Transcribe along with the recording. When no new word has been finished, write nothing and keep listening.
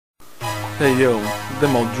Hey yo,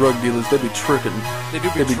 them old drug dealers, they be tricking. They do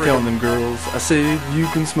They be telling them girls, I said you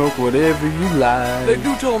can smoke whatever you like. They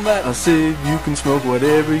do tell them that. I said you can smoke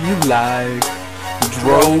whatever you like.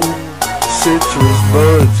 Drove, citrus,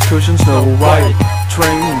 buds, cushion, Snow White,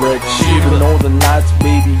 train wreck, Shiva, Northern Lights,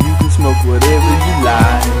 baby, you can smoke whatever you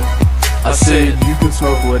like. I said you can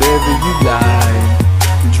smoke whatever you like.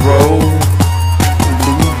 Drove,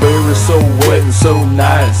 blueberry so wet and so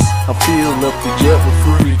nice. I feel up the jet with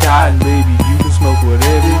fruity cotton, baby, you can smoke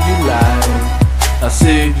whatever you like. I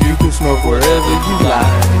said you can smoke wherever you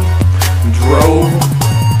like. Drove,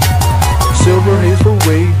 silver haze for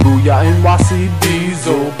weight, booyah NYC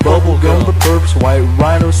diesel, bubblegum the perps, white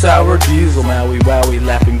rhino sour diesel, Maui wowie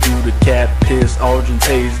laughing through the cat piss, Argent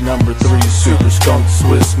haze number 3, super skunk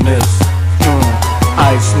Swiss miss.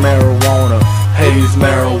 Ice marijuana, haze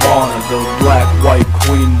marijuana, the black, white,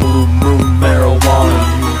 queen, blue moon marijuana.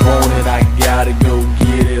 You want it, I gotta go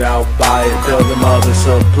get it, I'll buy it, tell them other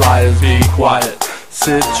suppliers be quiet.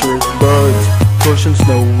 Citrus buds, pushing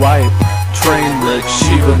Snow White, train wreck,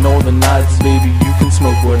 Shiva, Northern Lights, baby, you can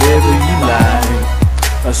smoke whatever you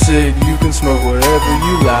like. I said you can smoke whatever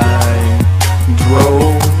you like.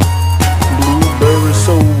 Drove, blueberry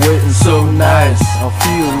so wet and so nice. I'll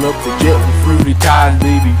feel up the jet with fruity cotton,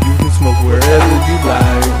 baby, you can smoke wherever you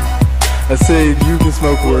like. I said you can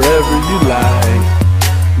smoke wherever you like.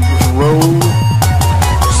 Drove,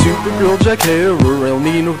 Supergirl Jack Harrow, El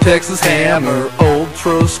Nino Texas Hammer,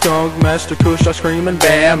 Ultra Skunk Master Kush Ice Cream and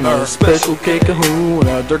Bammer, Special K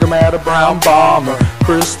Kahuna, Durgamata Brown Bomber,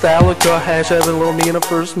 Crystallica Hash Heaven, Lil Nina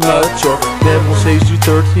First Nutcher, Devil's Haze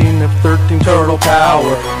G13 F13 Turtle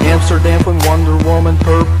Power, Amsterdam from Wonder Woman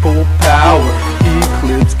Purple Power,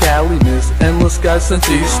 Eclipse Cali Mist, Endless Sky since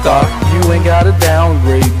E-Stock. You ain't gotta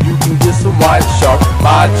downgrade, you can get some White Shark.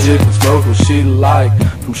 My chick can smoke what she like,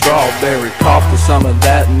 from strawberry cough to some of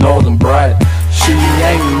that Northern Bright. She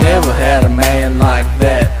ain't never had a man like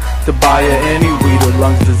that to buy her any weed or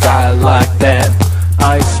lungs desire like that.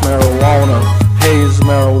 Ice marijuana, haze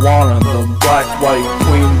marijuana, the black, white,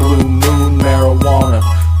 queen, blue moon marijuana.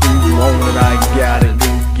 You want it, I got it,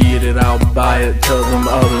 go get it, I'll buy it, tell them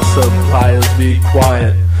other suppliers be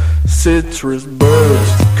quiet. Citrus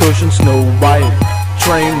buds, cushion Snow White,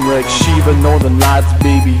 train wreck, Shiva, Northern Lights,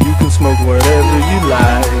 baby, you can smoke whatever you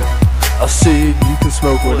like. I said you can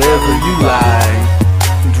smoke whatever you like.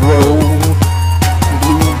 Drove,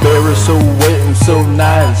 blueberry so wet and so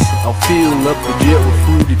nice. I'll fill up the jet with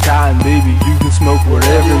fruity cotton, baby, you can smoke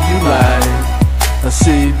whatever you like. I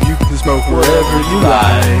said you can smoke wherever you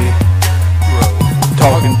like.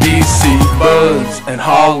 Talking DC buds and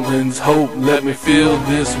Holland's Hope, let me fill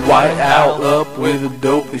this white out up with a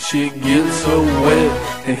dope. The shit gets so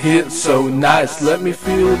wet and hits so nice. Let me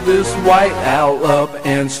fill this white out up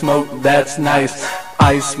and smoke, that's nice.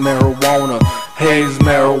 Ice marijuana, haze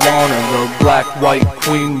marijuana, the black, white,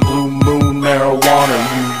 queen, blue moon marijuana.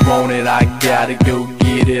 You want it, I gotta go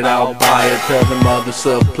get it, I'll buy it, tell them other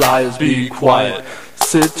suppliers be quiet.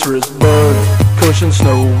 Citrus buds, cushion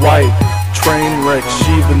Snow White, train wreck,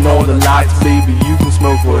 Shiva, Northern Lights, baby, you can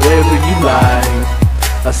smoke whatever you like.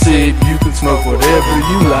 I said you can smoke whatever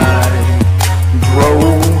you like.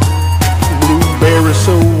 Drove, blueberry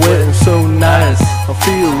so wet and so nice. I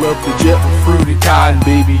fill up the jet with fruity cotton,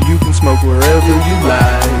 baby, you can smoke wherever you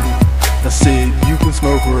like. I said you can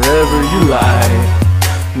smoke wherever you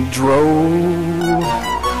like. Drove.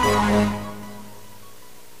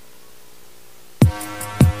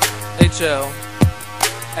 HL.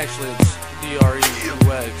 Actually, it's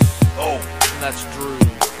DreuX. Oh. And that's Drew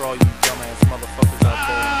for all you dumbass motherfuckers out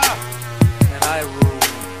there. And I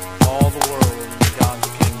rule all the world in God's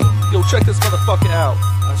kingdom. Yo, check this motherfucker out.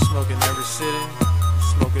 I smoke in every city,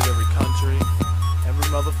 smoke in every country, every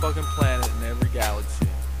motherfucking planet, and every galaxy.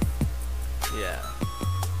 Yeah.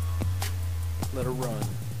 Let her run.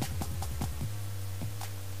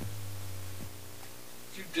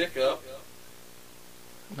 Did you dick up?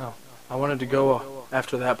 No, I wanted to go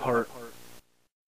after that part.